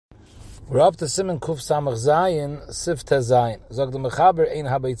We're up to Siman Kuf Samach Zayin, Sif Te Zayin. Zog the Mechaber ein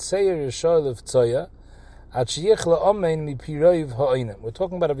habeitzeir yeshoy levtzoya, at sheyichla omein mi piroiv ha'oinim. We're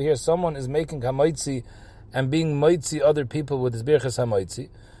talking about over here, someone is making hamoitzi and being moitzi other people with his birchas hamoitzi.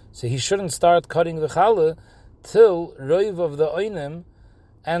 So he shouldn't start cutting the challah till roiv of the oinim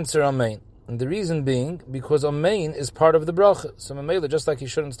answer amein. And the reason being, because amein is part of the bracha. So Mamela, just like he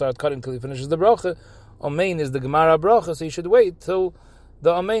shouldn't start cutting till he finishes the bracha, amein is the Gemara bracha, so he should wait till the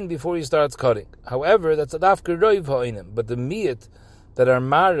amein before he starts cutting. However, that's a dafka roiv ha'oinim. But the miyat that are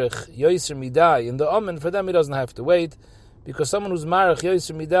marich yoiser midai in the amen, for them he doesn't have to wait, because someone who's marich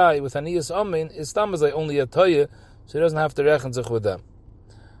yoiser midai with aniyas amen is tamazai only a toya, so he doesn't have to rechen zich with them.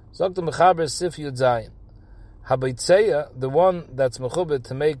 Zok the mechaber sif yud zayin. Habeitzeya, the one that's mechubed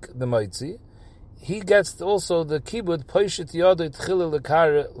to make the moitzi, he gets also the kibud poishet yodoi tchila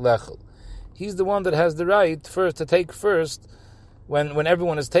lekare lechel. He's the one that has the right first to take first. When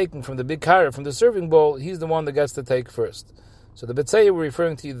everyone is taking from the big kara, from the serving bowl, he's the one that gets to take first. So the B'tzei were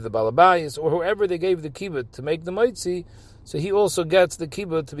referring to either the Balabayas or whoever they gave the kibbut to make the moitzi, so he also gets the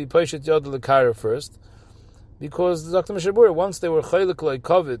kibbut to be Peshet Yod L'Kara first, because Dr. Mishabur, once they were Chaylik L'I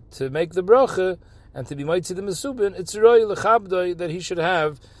Kovid to make the bracha and to be moitzi the Mesubin, it's Roi L'Chabdoi that he should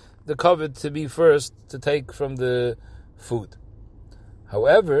have the Kovid to be first to take from the food.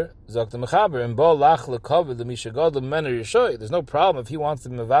 However, Zok the Mechaber, and Bo Lach LeKovid, the Mishagod L'Mener Yeshoy, there's no problem if he wants to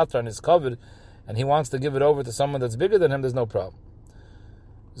be Mevatar on his Kovid and he wants to give it over to someone that's bigger than him, there's no problem.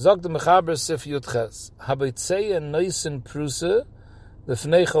 Zok the Mechaber Sif Yutches, Habeitzeya Noisen Pruse, the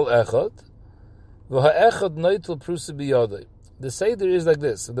Fneichel Echot, V'ha'echot Noitel Pruse Biyodoi. The Seder is like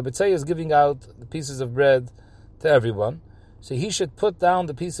this. So the B'tzei is giving out the pieces of bread to everyone, so he should put down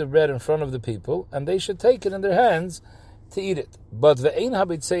the piece of bread in front of the people, and they should take it in their hands to eat it. But ve'ein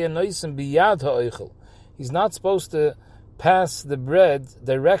habeitzeya noisim biyad ha'oichel. He's not supposed to pass the bread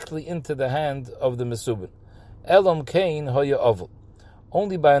directly into the hand of the mesubin. Elom kain hoya oval.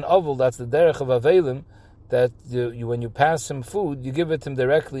 Only by an oval, that's the derech of avelim, that you when you pass him food, you give it to him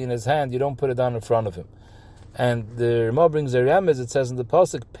directly in his hand, you don't put it down in front of him. And the Rama brings a remez, it says in the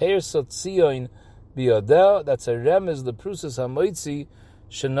pasuk, Peir sot tzion biyodeh, that's a remez, the prusas hamoitzi,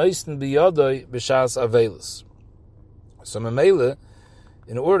 shenoisten biyodoi b'shas avelis. So Mamela,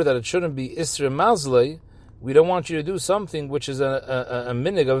 in order that it shouldn't be Isra Mazlei, we don't want you to do something which is a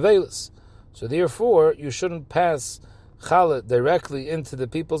minig of Velis. So therefore, you shouldn't pass Challah directly into the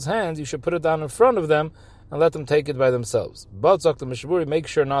people's hands. You should put it down in front of them and let them take it by themselves. But Zok the Mishaburi, make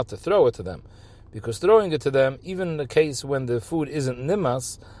sure not to throw it to them. Because throwing it to them, even in the case when the food isn't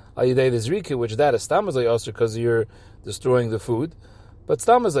Nimas, Ayidei Zrika, which that is Tamazai also because you're destroying the food, but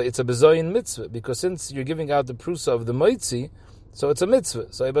stamazai, it's a bezoyin mitzvah, because since you're giving out the prusa of the moitzi, so it's a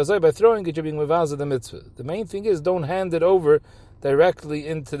mitzvah. So by throwing it, you're being mevazah the mitzvah. The main thing is, don't hand it over directly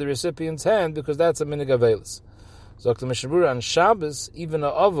into the recipient's hand, because that's a minig avelis. So Dr. Mishabura, on Shabbos, even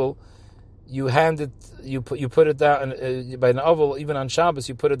an oval, you hand it, you put it down, by an oval, even on Shabbos,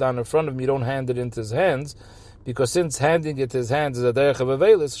 you put it down in front of him, you don't hand it into his hands, because since handing it to his hands is a derech of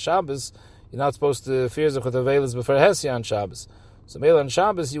avelis, Shabbos, you're not supposed to fear zich with avelis before Hesya on Shabbos. So Mela on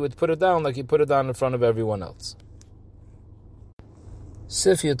Shabbos, you would put it down like you put it down in front of everyone else.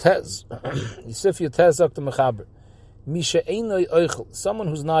 Sif Yotez Dr. Mechaber. Misha Einoi Oichel, someone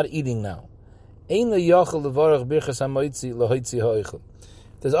who's not eating now. Einoi Yochel Levarach Birchas HaMoitzi Lahoitzi HaOichel.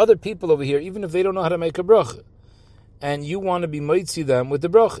 There's other people over here, even if they don't know how to make a bracha, and you want to be moitzi them with the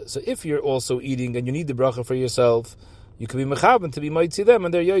bracha. So if you're also eating and you need the bracha for yourself, you can be mechaben to be moitzi them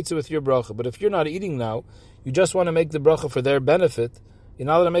and they're yoitzi with your bracha. But if you're not eating now, you just want to make the bracha for their benefit, you're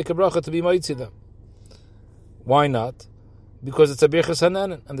not allowed to make a bracha to be moitzi them. Why not? Because it's a birchas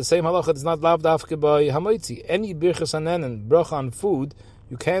hanenin, and the same halacha is not lav dafke by hamoitzi. Any birchas hanenin, bracha on food,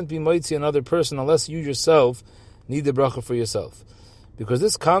 you can't be moitzi another person unless you yourself need the bracha for yourself. Because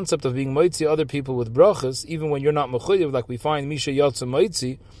this concept of being moitzi other people with brachas, even when you're not mechuyev, like we find Misha Yotza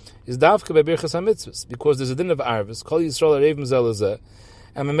moitzi, is dafke by birchas hamitzvahs, because there's a din of arvis, Kol Yisrael Arevim Zelazeh,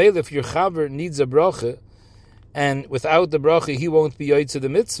 and Mamela, if your chaver needs a bracha, and without the bracha he won't be yoytze the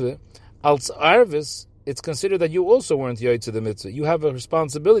mitzvah, als arvis, it's considered that you also weren't yoytze the mitzvah. You have a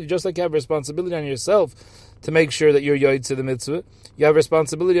responsibility, just like you have a responsibility on yourself to make sure that you're yoytze the mitzvah, you have a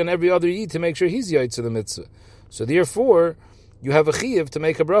responsibility on every other yid to make sure he's yoytze the mitzvah. So therefore, you have a chiyuv to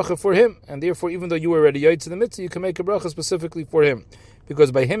make a bracha for him, and therefore, even though you were already yoytze the mitzvah, you can make a bracha specifically for him.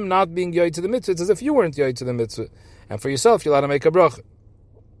 Because by him not being yoytze the mitzvah, it's as if you weren't yoytze the mitzvah. And for yourself, you're allowed to make a bracha.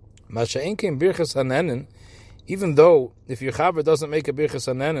 Masha'en kein birchas hanenin, even though if your chaver doesn't make a birchas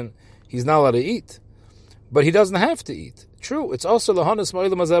hanenin, he's not allowed to eat. But he doesn't have to eat. True, it's also lahanas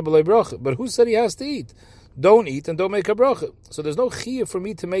ma'ilam azeh b'lei bracha. But who said he has to eat? don't eat and don't make a bracha. So there's no chiyuv for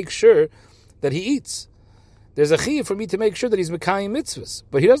me to make sure that he eats. There's a chiyuv for me to make sure that he's mekayim mitzvahs,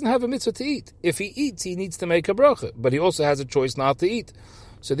 but he doesn't have a mitzvah to eat. If he eats, he needs to make a bracha, but he also has a choice not to eat.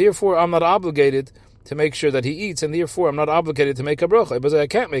 So therefore, I'm not obligated to make sure that he eats, and therefore I'm not obligated to make a bracha, but I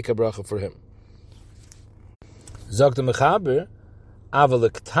can't make a bracha for him. Zog the Mechaber, aval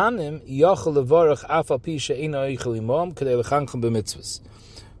ktanim yochel levarach afal pi she'eino eichel imam kedei lechanchem b'mitzvahs.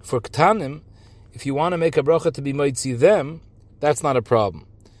 For ktanim, if you want to make a bracha to be moitzi them, that's not a problem.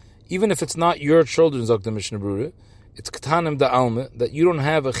 Even if it's not your children, zog the Mishnah Brura, it's ktanim da alma, that you don't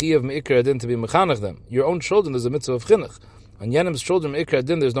have a chiyuv me'ikar adin to be mechanech them. Your own children, there's a mitzvah of chinuch. On Yenim's children, Ikra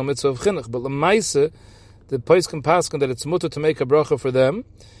Adin, there's no mitzvah of chinuch. But Lamaisa, the Paiskim Paskin, that it's mutter to make a bracha for them.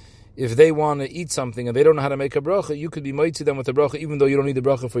 If they want to eat something and they don't know how to make a bracha, you could be moitzi them with a bracha, even though you don't need the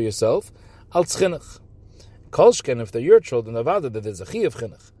bracha for yourself. Al chinuch. Kolshken, if they're your children, avada, that there's a chi of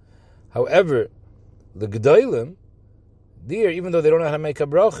chinuch. However, the Gedolim, there, even though they don't know how to make a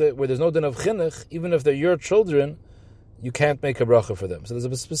bracha, where there's no din of chinuch, even if they're your children, you can't make a bracha for them. So there's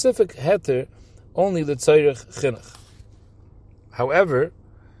a specific heter, only the tzorech chinuch. However,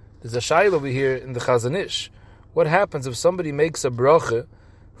 there's a shayla over here in the Chazon Ish. What happens if somebody makes a bracha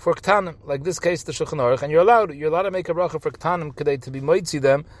for ktanim, like this case, the Shulchan Aruch, and you're allowed to make a bracha for ktanim kedei to be moitzi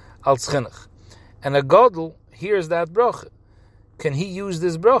them al tzchinuch. And a gadol hears that bracha. Can he use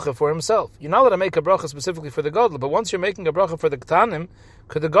this bracha for himself? You're not allowed to make a bracha specifically for the gadol, but once you're making a bracha for the ktanim,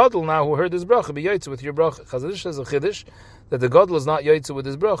 could the gadol now who heard this bracha be yaitzu with your bracha? Chazon Ish says a chiddush that the gadol is not yaitzu with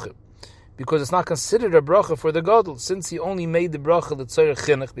his bracha, because it's not considered a bracha for the gadol, since he only made the bracha l'tzorech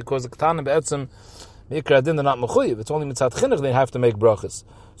chinuch, because the ktanim be'etzem me'ikra adin, they're not mechuyev. It's only mitzat chinuch they have to make brachas.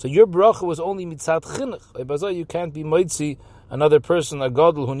 So your bracha was only mitzat chinuch. You can't be moitzi another person, a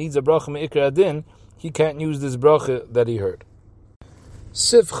gadol who needs a bracha me'ikra adin. He can't use this bracha that he heard.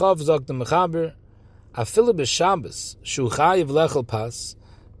 Sif chav zog the mechaber, afilu b'Shabbos shu chayiv lechel pas.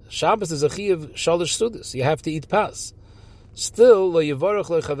 Shabbos is a chayiv shalosh sudas. You have to eat pas. Still, even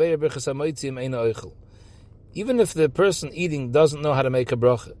if the person eating doesn't know how to make a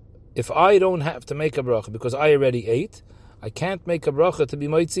bracha, if I don't have to make a bracha because I already ate, I can't make a bracha to be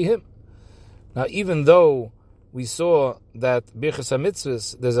moitzi him. Now, even though we saw that birchas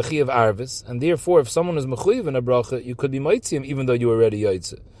hamitzvos there's a chiyuv arvis, and therefore if someone is mechuyev in a bracha, you could be moitzi him even though you already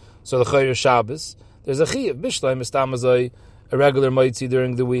yaitze. So the chayir Shabbos, there's a chiyuv bishleim istamazai, a regular moitzi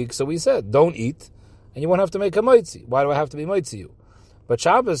during the week. So we said, don't eat, and you won't have to make a moitzi. Why do I have to be moitzi you? But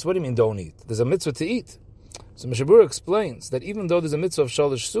Shabbos, what do you mean don't eat? There's a mitzvah to eat. So Mishabura explains that even though there's a mitzvah of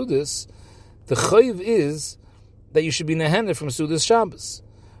shalosh sudas, the chayv is that you should be neheneh from sudas Shabbos.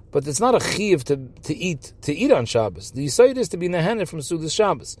 But it's not a chiyuv to eat on Shabbos. The yisayid is to be neheneh from sudas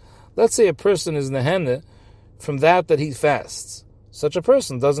Shabbos. Let's say a person is neheneh from that he fasts. Such a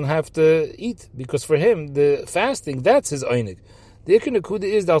person doesn't have to eat, because for him, the fasting, that's his oynig. The ikar nekuda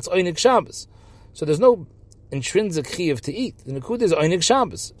is that's oynig Shabbos. So there's no intrinsic chiyuv to eat. The nekuda is oynig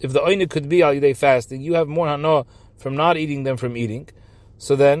Shabbos. If the oynig could be al yidei fasting, you have more hana from not eating than from eating.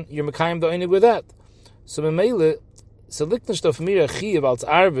 So then you're mekayim the oynig with that. So memele, so liknishtof mira chiyuv als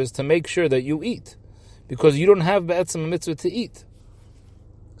arvis to make sure that you eat, because you don't have be'etzem a mitzvah to eat.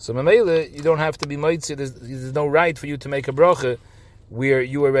 So memele, you don't have to be moitzi. There's no right for you to make a bracha where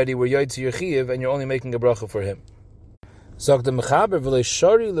you already were yoytzi your chiyuv and you're only making a bracha for him. Zog the mechaber v'lei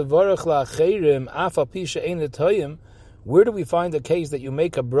shari levarach la'acherim afa pisha ein l'toyim. Where do we find a case that you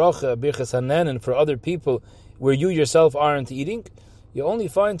make a bracha, a birchas hanenin, for other people where you yourself aren't eating? You only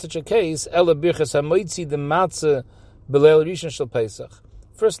find such a case ela birchas hamoitzi the matzah b'leil rishon shel Pesach,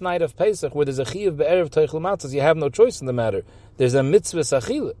 first night of Pesach, where there's a chiyuv be'erev toichel matzahs. You have no choice in the matter. There's a mitzvah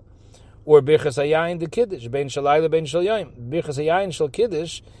sachila. Or birchas hayayin the kiddush, bein shalayla bein shal yayim. Birchas hayayin shel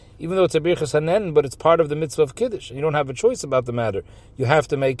kiddush, even though it's a birchas hanen, but it's part of the mitzvah of kiddush. You don't have a choice about the matter. You have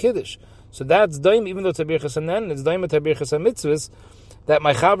to make kiddush. So that's daim, even though it's a birchas hanen, it's daim at a birchas hamitzvahs, that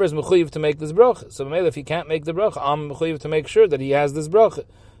my chaver is mechuyev to make this bracha. So if he can't make the bracha, I'm mechuyev to make sure that he has this bracha.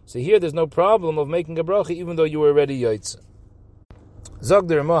 So here there's no problem of making a bracha, even though you were already yaitz. Zog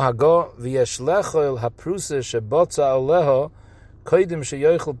der Rama Hago v'yesh lechol haprusa shebotza aleho koidim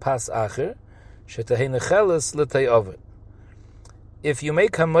sheyochel pas acher shetahenecheles l'tei oven. If you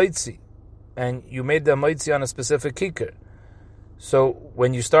make hamoitzi, and you made the hamoitzi on a specific kikar, so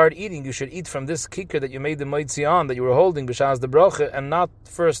when you start eating, you should eat from this kikar that you made the hamoitzi on, that you were holding b'shas the bracha, and not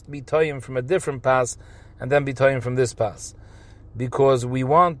first be toyim from a different pas, and then be toyim from this pas. Because we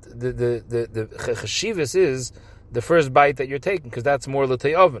want, the cheshivas is the first bite that you're taking, because that's more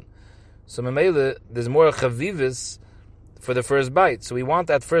l'tei oven. So memele, there's more chavivas for the first bite. So we want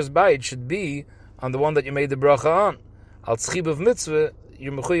that first bite should be on the one that you made the bracha on. Al tzchib of mitzvah,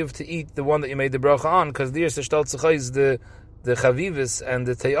 you're mechuyev to eat the one that you made the bracha on, because there shtalt is the chavivis and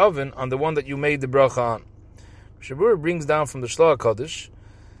the te'oven on the one that you made the bracha on. Shabur brings down from the Shloah Kodesh,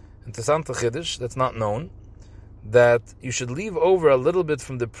 interesante chiddush that's not known, that you should leave over a little bit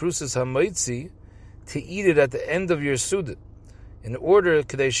from the prusis hamoitzi to eat it at the end of your suda, in order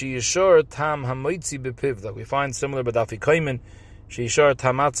kadesh yishor tam hamoitzi bepiv, that we find similar by Dafi Kaiman, sheyishor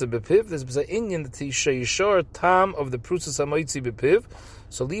tamatza bepiv. There's a inyan that sheyishor tam of the prusis hamoitzi bepiv,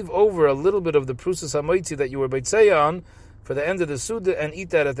 so leave over a little bit of the prusis hamoitzi that you were beitzei on for the end of the suda, and eat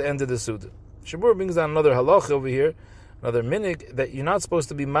that at the end of the suda. Shabur brings down another halach over here, another minig, that you're not supposed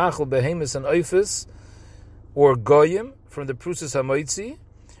to be machal behemis and oifis or goyim from the prusis hamoitzi,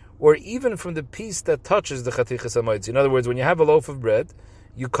 or even from the piece that touches the chatichas hamoitzi. In other words, when you have a loaf of bread,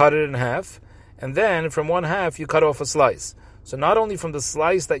 you cut it in half, and then from one half you cut off a slice. So not only from the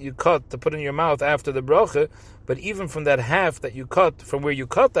slice that you cut to put in your mouth after the bracha, but even from that half that you cut, from where you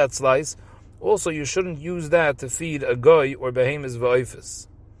cut that slice, also you shouldn't use that to feed a goy or behemis v'oifis.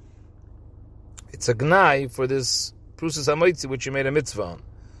 It's a gnai for this prusis hamoitzi which you made a mitzvah on.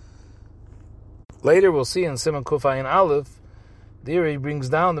 Later we'll see in Siman Kufayin Aleph, there he brings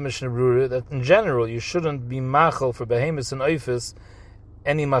down the Mishnah Brura that in general you shouldn't be machal for behemis and oifis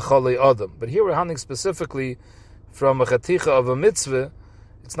any machalei adam. But here we're handling specifically from a chaticha of a mitzvah.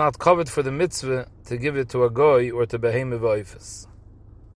 It's not covered for the mitzvah to give it to a goy or to behemis v'oifis.